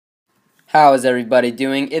How is everybody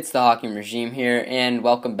doing? It's the Hawking Regime here, and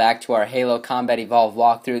welcome back to our Halo Combat Evolved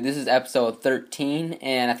walkthrough. This is episode 13,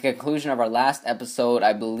 and at the conclusion of our last episode,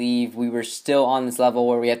 I believe we were still on this level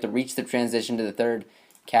where we have to reach the transition to the third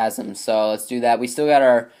chasm. So let's do that. We still got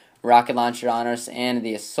our rocket launcher on us and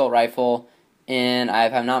the assault rifle, and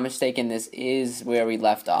if I'm not mistaken, this is where we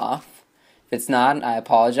left off. If it's not, I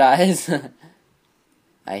apologize.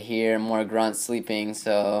 I hear more grunts sleeping,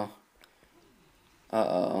 so...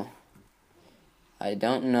 Uh-oh. I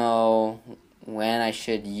don't know when I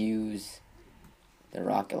should use the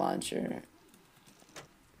rocket launcher.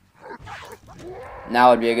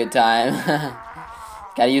 Now would be a good time.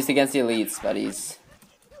 Gotta use it against the elites, buddies.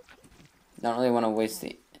 Don't really want to waste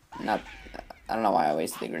the... I don't know why I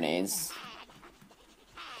wasted the grenades.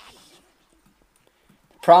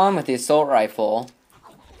 The problem with the assault rifle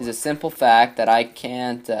is a simple fact that I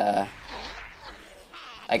can't,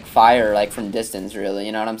 like, fire, like, from distance, really.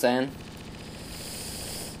 You know what I'm saying?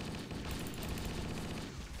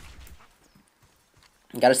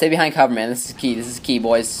 Gotta stay behind cover, man. This is key. This is key,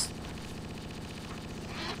 boys.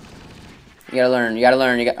 You gotta learn. You gotta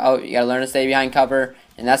learn. You gotta learn to stay behind cover.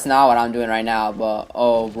 And that's not what I'm doing right now. But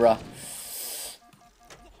oh, bruh.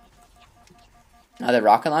 Another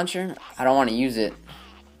rocket launcher. I don't want to use it,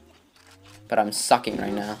 but I'm sucking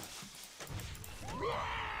right now.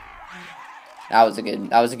 That was a good use.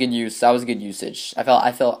 That was a good usage.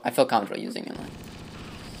 I feel comfortable using it.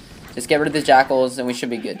 Just get rid of the jackals, and we should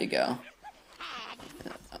be good to go.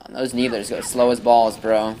 Those needlers go slow as balls,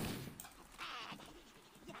 bro.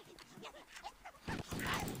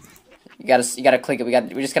 You gotta click it.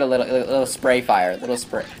 We just got a little spray fire, little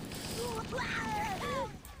spray.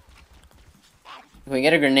 Can we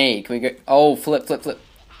get a grenade? Can we get? Oh, flip.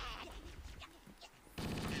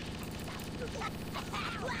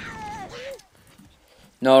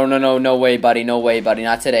 No way, buddy. No way, buddy.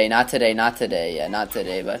 Not today. Not today. Yeah, not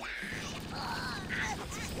today, but.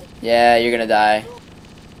 Yeah, you're gonna die.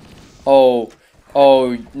 Oh,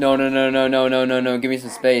 no, give me some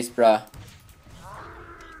space, bruh.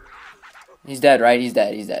 He's dead, right? He's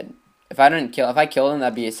dead. If I killed him,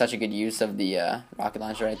 that'd be such a good use of the, rocket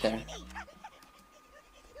launcher right there.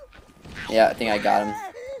 Yeah, I think I got him.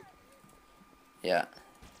 Yeah,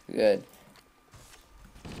 good.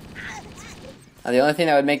 Now, the only thing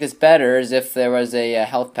that would make this better is if there was a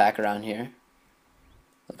health pack around here.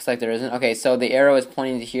 Looks like there isn't. Okay, so the arrow is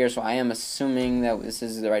pointing to here, so I am assuming that this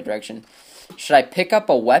is the right direction. Should I pick up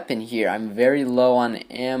a weapon here? I'm very low on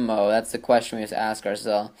ammo. That's the question we have to ask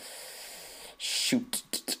ourselves.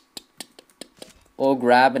 Shoot. We'll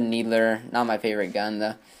grab a needler. Not my favorite gun,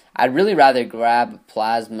 though. I'd really rather grab a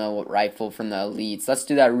plasma rifle from the elites. Let's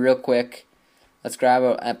do that real quick. Let's grab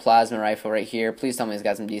a plasma rifle right here. Please tell me it's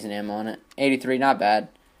got some decent ammo on it. 83, not bad.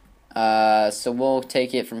 So we'll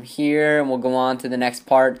take it from here, and we'll go on to the next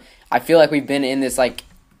part. I feel like we've been in this, like,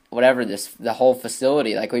 whatever, the whole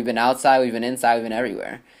facility. Like, we've been outside, we've been inside, we've been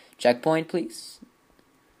everywhere. Checkpoint, please.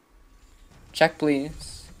 Check,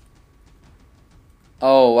 please.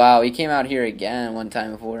 Oh, wow, he came out here again one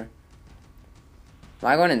time before. Am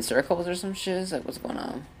I going in circles or some shit? Like, what's going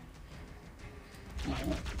on?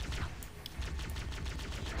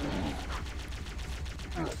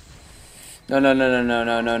 No,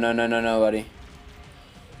 buddy.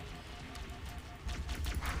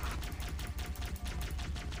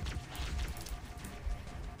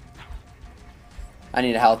 I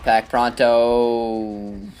need a health pack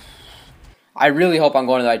pronto. I really hope I'm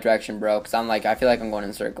going in the right direction, bro, because I feel like I'm going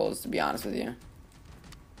in circles, to be honest with you.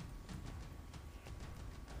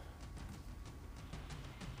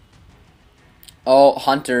 Oh,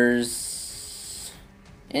 hunters.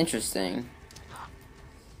 Interesting.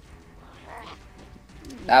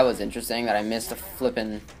 That was interesting that I missed a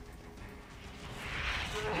flippin'...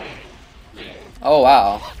 Oh,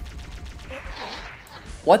 wow.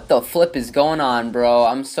 What the flip is going on, bro?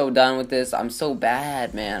 I'm so done with this. I'm so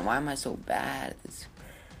bad, man. Why am I so bad at this?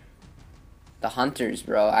 The hunters,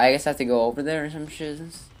 bro. I guess I have to go over there or some shit.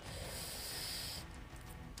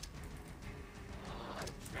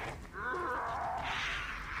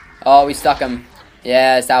 Oh, we stuck him.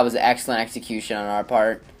 Yes, that was excellent execution on our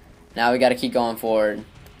part. Now we gotta keep going forward.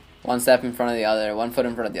 One step in front of the other. One foot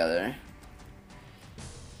in front of the other.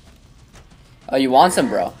 Oh, you want some,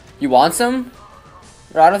 bro? You want some?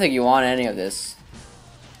 Bro, I don't think you want any of this.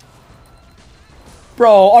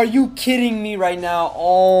 Bro, are you kidding me right now?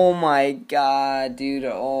 Oh my god, dude.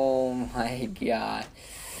 Oh my god.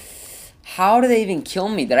 How did they even kill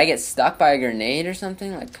me? Did I get stuck by a grenade or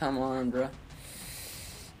something? Like, come on, bro.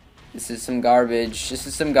 This is some garbage. This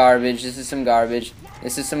is some garbage. This is some garbage.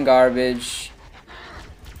 This is some garbage.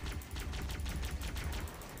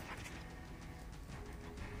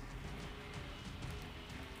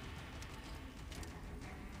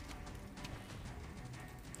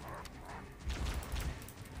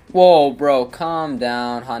 Whoa, bro, calm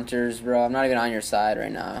down, hunters, bro. I'm not even on your side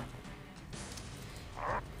right now.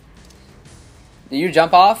 Did you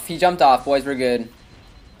jump off? He jumped off, boys. We're good.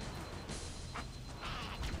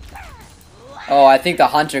 Oh, I think the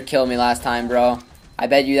hunter killed me last time, bro. I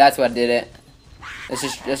bet you that's what did it.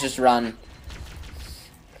 Let's just run.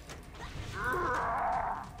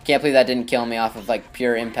 Can't believe that didn't kill me off of like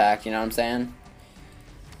pure impact. You know what I'm saying?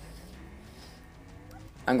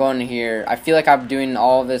 I'm going here. I feel like I'm doing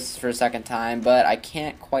all of this for a second time, but I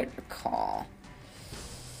can't quite recall.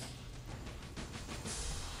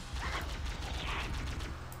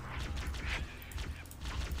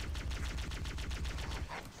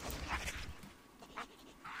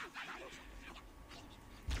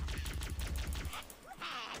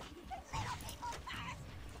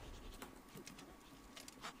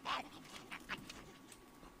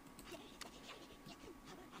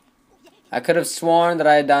 I could have sworn that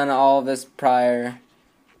I had done all of this prior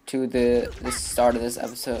to the start of this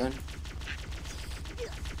episode.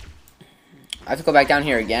 I have to go back down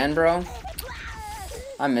here again, bro.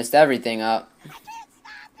 I messed everything up.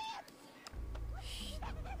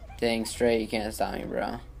 Dang straight, you can't stop me,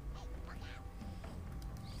 bro.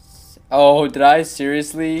 Oh, did I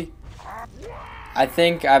seriously? I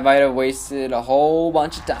think I might have wasted a whole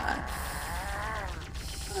bunch of time.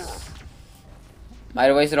 Might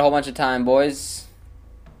have wasted a whole bunch of time, boys.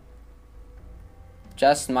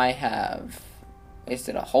 Just might have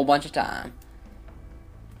wasted a whole bunch of time.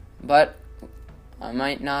 But I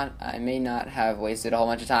may not have wasted a whole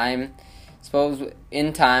bunch of time. Suppose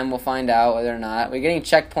in time we'll find out whether or not. We're getting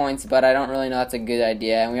checkpoints, but I don't really know that's a good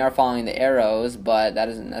idea. And we are following the arrows, but that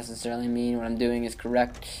doesn't necessarily mean what I'm doing is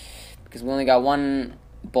correct. Because we only got one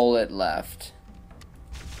bullet left.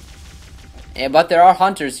 Yeah, but there are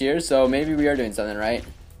hunters here, so maybe we are doing something right.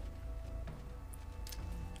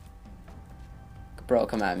 Bro,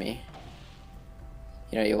 come at me.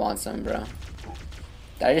 You know you want some, bro.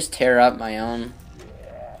 Did I just tear up my own?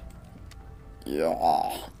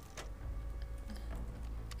 Yeah.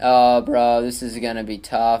 Oh, bro, this is gonna be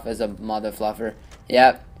tough as a mother fluffer.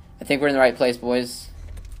 Yep, I think we're in the right place, boys.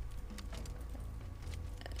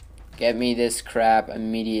 Get me this crap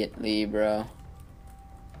immediately, bro.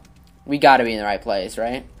 We gotta be in the right place,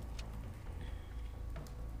 right?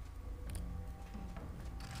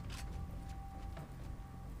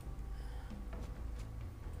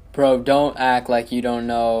 Bro, don't act like you don't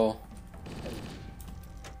know.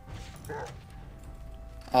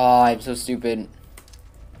 Oh, I'm so stupid.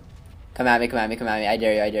 Come at me, come at me, come at me. I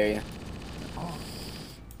dare you, I dare you.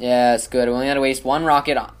 Yeah, it's good. We only had to waste one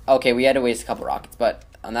rocket. Okay, we had to waste a couple rockets, but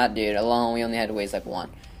on that dude alone, we only had to waste like one.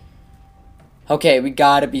 Okay, we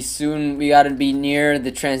gotta be soon. We gotta be near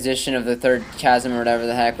the transition of the third chasm or whatever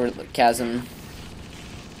the heck, or chasm.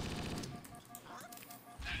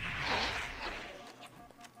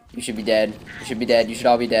 You should be dead. You should be dead. You should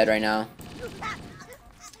all be dead right now.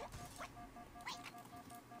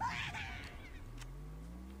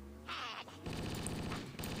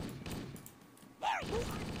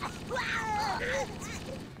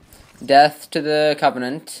 Death to the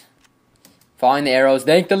Covenant. Following the arrows.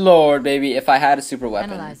 Thank the Lord, baby. If I had a super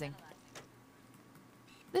weapon. Analyzing.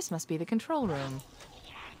 This must be the control room.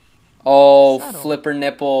 Oh, Subtle. flipper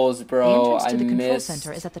nipples, bro. The entrance to I the control missed.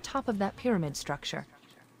 center is at the top of that pyramid structure.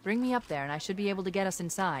 Bring me up there and I should be able to get us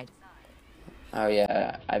inside. Oh,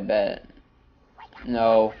 yeah. I bet.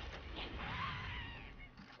 No.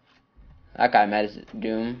 That guy met his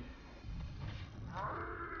doom.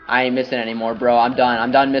 I ain't missing anymore, bro. I'm done.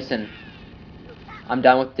 I'm done missing. I'm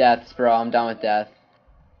done with deaths, bro. I'm done with death.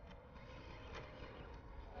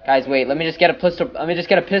 Guys, wait. Let me just get a pistol. Let me just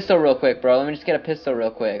get a pistol real quick, bro. Let me just get a pistol real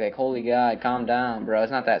quick. Like, holy God, calm down, bro.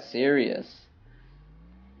 It's not that serious.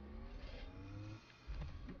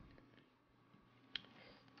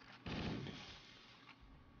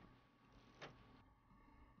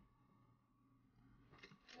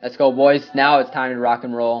 Let's go, boys. Now it's time to rock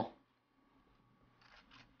and roll.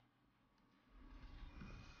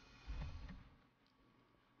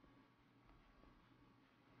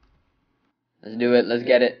 Let's do it. Let's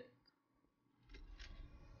get it.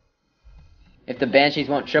 If the Banshees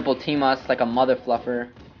won't triple team us like a mother fluffer.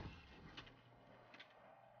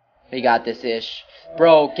 We got this ish.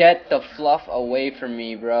 Bro, get the fluff away from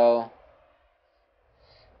me, bro.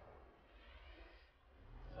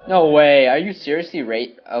 No way. Are you seriously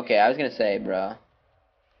rate? Okay, I was gonna say, bro.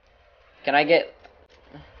 Can I get...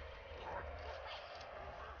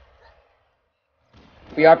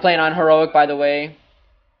 We are playing on heroic, by the way.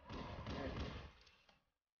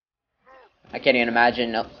 I can't even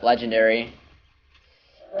imagine legendary.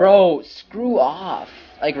 Bro, screw off.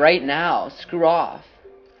 Like right now, screw off.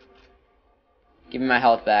 Give me my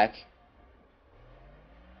health back.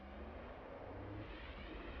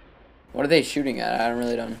 What are they shooting at? I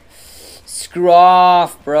really don't know. Screw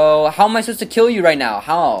off, bro. How am I supposed to kill you right now?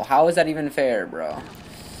 How? How is that even fair, bro?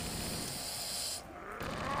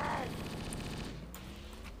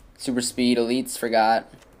 Super speed, elites,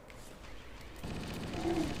 forgot.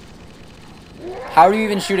 How are you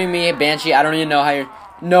even shooting me, Banshee? I don't even know how you're...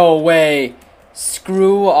 No way.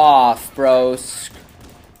 Screw off, bro.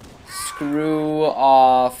 Screw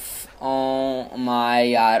off. Oh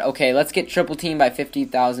my god. Okay, let's get triple teamed by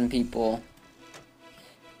 50,000 people.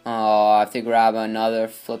 Oh, I have to grab another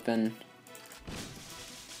flippin'...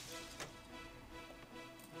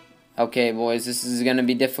 Okay, boys, this is gonna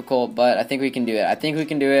be difficult, but I think we can do it. I think we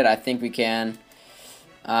can do it. I think we can.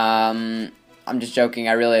 I'm just joking.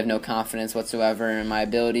 I really have no confidence whatsoever in my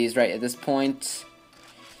abilities right at this point,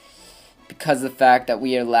 because of the fact that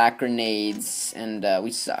we are lack grenades and we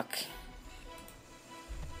suck.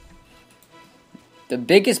 The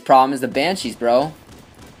biggest problem is the Banshees, bro.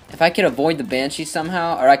 If I could avoid the Banshees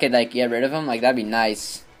somehow, or I could like get rid of them, like that'd be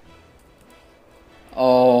nice.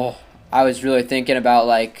 Oh, I was really thinking about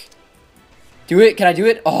like, do it? Can I do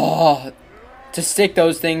it? Oh, to stick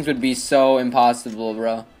those things would be so impossible,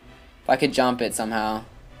 bro. If I could jump it somehow.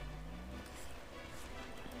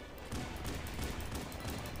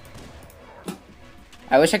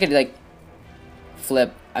 I wish I could like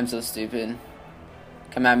flip. I'm so stupid.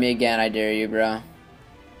 Come at me again, I dare you, bro.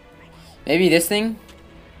 Maybe this thing?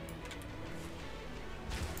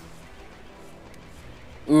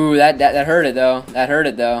 Ooh, that hurt it though. That hurt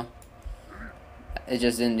it though. It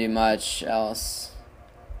just didn't do much else.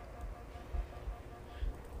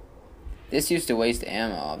 This used to waste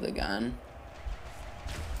ammo of the gun.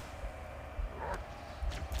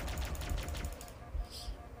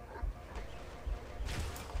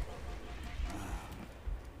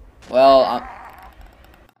 Well,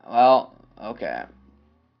 okay.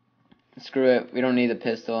 Screw it. We don't need the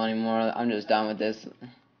pistol anymore. I'm just done with this.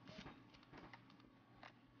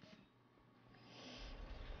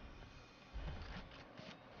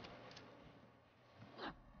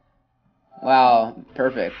 Wow,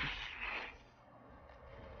 perfect.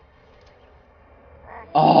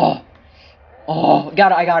 Oh,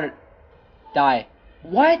 got it. I got it. Die.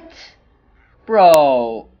 What,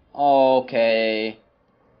 bro? Okay.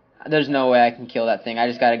 There's no way I can kill that thing. I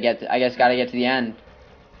just gotta get. I just gotta get to the end.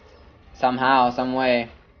 Somehow, some way.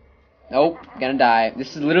 Nope, gonna die.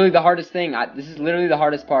 This is literally the hardest thing. This is literally the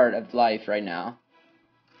hardest part of life right now.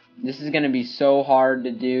 This is gonna be so hard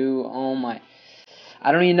to do. Oh my.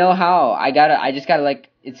 I don't even know how. I just gotta like,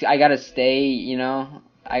 I gotta stay, you know?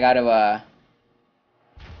 I gotta,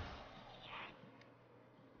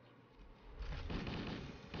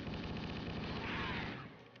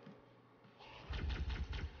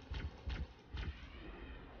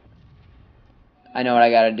 I know what I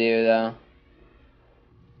gotta do, though.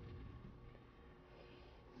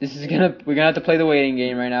 We're gonna have to play the waiting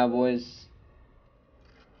game right now, boys.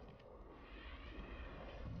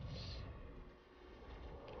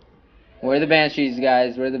 Where are the Banshees,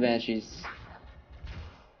 guys? Where are the Banshees?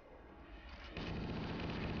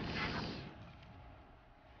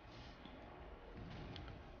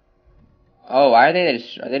 Oh, why are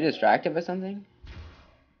they distracted by something?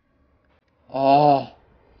 Oh,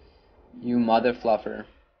 you mother fluffer.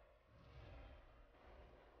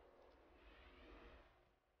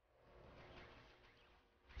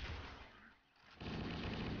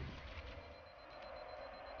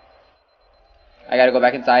 I gotta go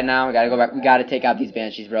back inside now. We gotta go back. We gotta take out these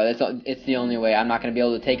Banshees, bro. It's the only way. I'm not gonna be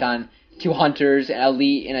able to take on 2 Hunters, an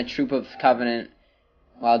Elite, and a troop of Covenant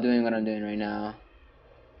while doing what I'm doing right now.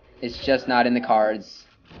 It's just not in the cards.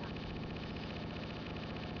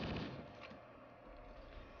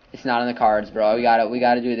 It's not in the cards, bro. We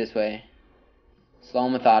gotta do it this way. Slow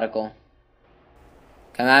and methodical.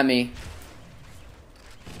 Come at me.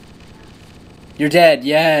 You're dead.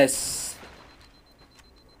 Yes.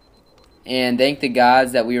 And thank the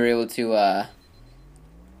gods that we were able to,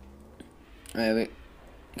 wait.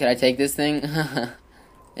 Can I take this thing?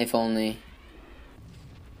 If only.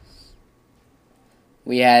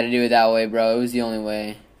 We had to do it that way, bro. It was the only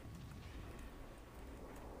way.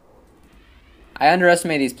 I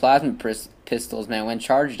underestimate these plasma pistols, man. When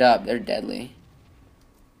charged up, they're deadly.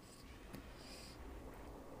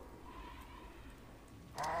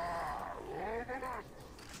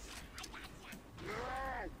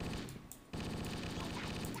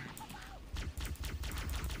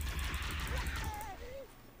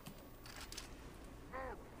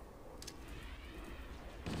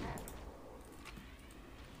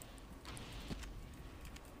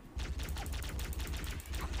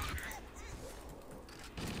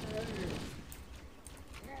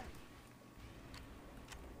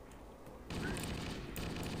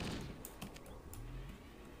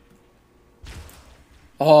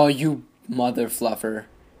 Oh, you mother fluffer.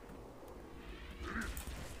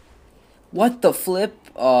 What the flip?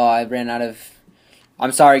 Oh, I ran out of...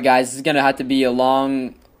 I'm sorry, guys. This is going to have to be a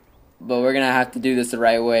long... But we're going to have to do this the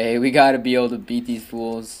right way. We got to be able to beat these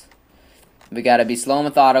fools. We got to be slow and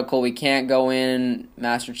methodical. We can't go in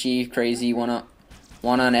Master Chief crazy one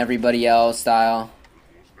on everybody else style.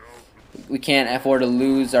 We can't afford to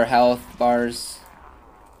lose our health bars.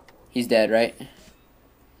 He's dead, right?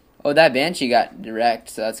 Oh, that Banshee got direct,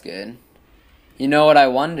 so that's good. You know what I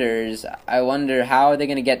wonder is, I wonder how are they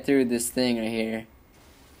going to get through this thing right here.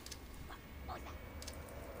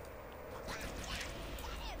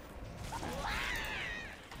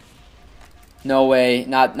 No way.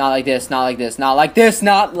 Not like this, not like this, not like this,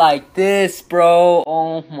 not like this, bro.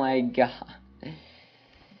 Oh my god.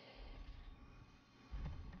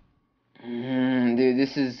 Dude,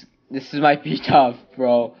 this might be tough,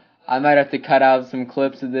 bro. I might have to cut out some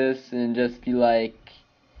clips of this and just be like...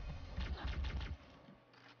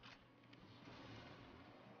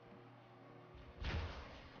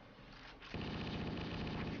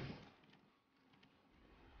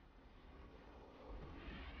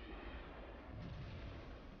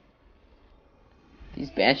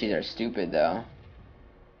 These Banshees are stupid, though.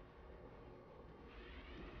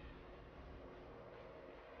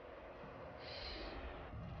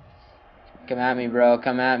 Come at me, bro.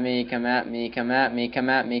 Come at me. Come at me. Come at me. Come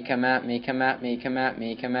at me. Come at me. Come at me. Come at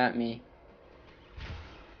me. Come at me.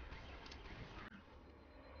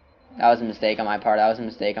 That was a mistake on my part. That was a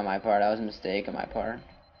mistake on my part. That was a mistake on my part.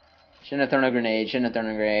 Shouldn't have thrown a grenade. Shouldn't have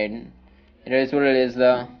thrown a grenade. It is what it is,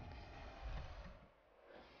 though.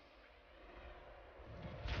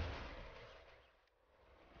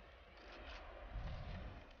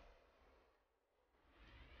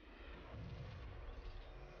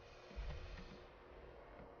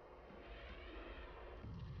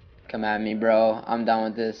 Come at me, bro. I'm done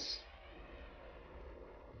with this.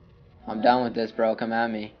 I'm done with this, bro. Come at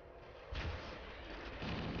me.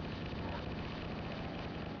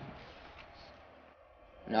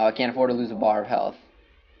 No, I can't afford to lose a bar of health.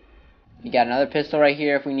 We got another pistol right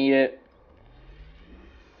here if we need it.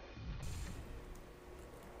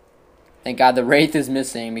 Thank God the Wraith is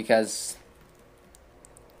missing because...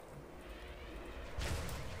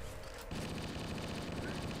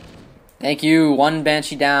 Thank you. One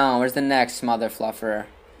Banshee down. Where's the next mother fluffer?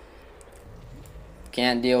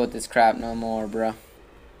 Can't deal with this crap no more, bro.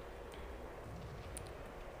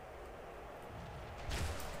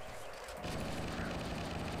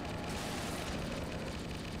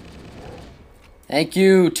 Thank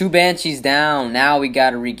you. 2 Banshees down. Now we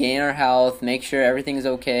gotta regain our health, make sure everything's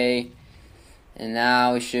okay. And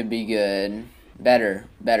now we should be good. Better.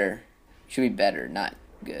 Should be better, not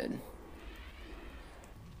good.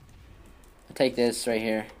 I'll take this right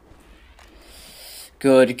here.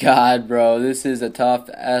 Good God, bro. This is a tough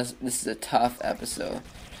episode.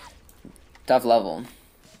 Tough level.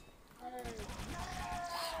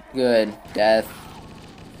 Good. Death.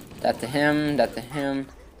 Death to him. Death to him.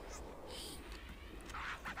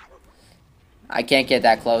 I can't get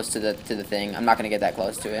that close to the thing. I'm not gonna get that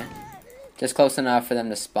close to it. Just close enough for them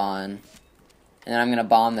to spawn. And then I'm gonna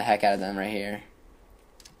bomb the heck out of them right here.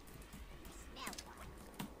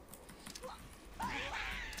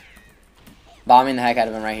 Bombing the heck out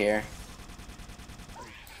of him right here.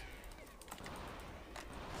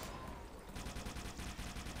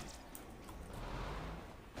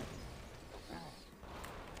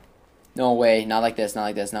 No way. Not like this. Not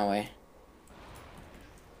like this. No way.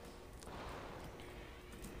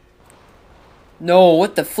 No,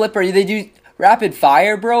 what the flip are you? They do rapid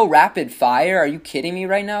fire, bro? Rapid fire? Are you kidding me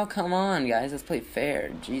right now? Come on, guys. Let's play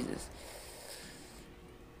fair. Jesus.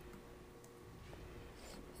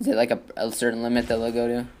 Is it like a certain limit that they'll go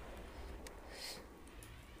to?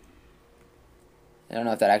 I don't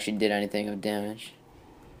know if that actually did anything of damage.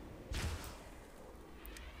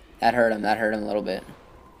 That hurt him. That hurt him a little bit.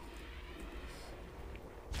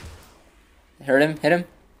 Hurt him. Hit him.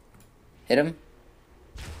 Hit him.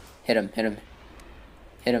 Hit him. Hit him.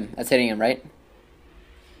 Hit him. That's hitting him, right?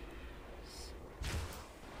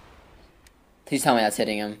 Please tell me that's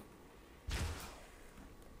hitting him.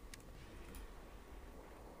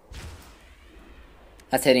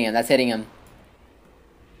 That's hitting him. That's hitting him.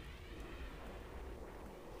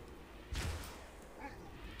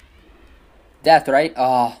 Death, right?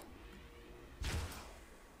 Oh.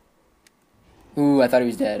 Ooh, I thought he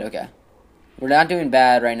was dead. Okay. We're not doing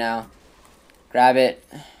bad right now. Grab it.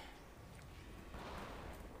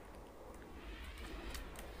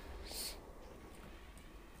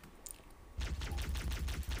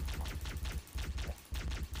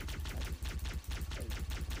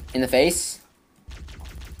 In the face.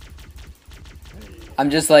 I'm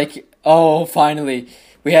just like, oh, finally.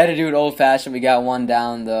 We had to do it old-fashioned. We got one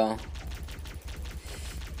down, though.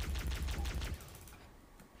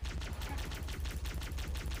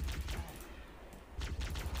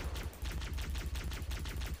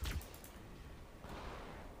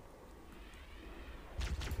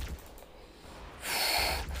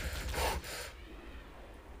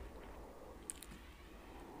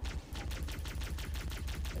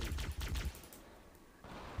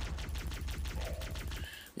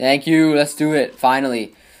 Thank you. Let's do it.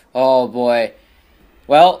 Finally. Oh, boy.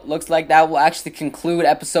 Well, looks like that will actually conclude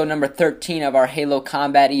episode number 13 of our Halo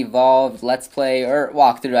Combat Evolved Let's Play, or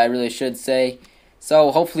walkthrough, I really should say.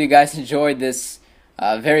 So, hopefully you guys enjoyed this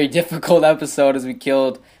very difficult episode as we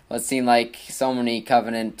killed what seemed like so many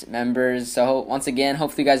Covenant members. So, once again,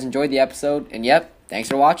 hopefully you guys enjoyed the episode. And, yep, thanks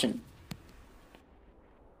for watching.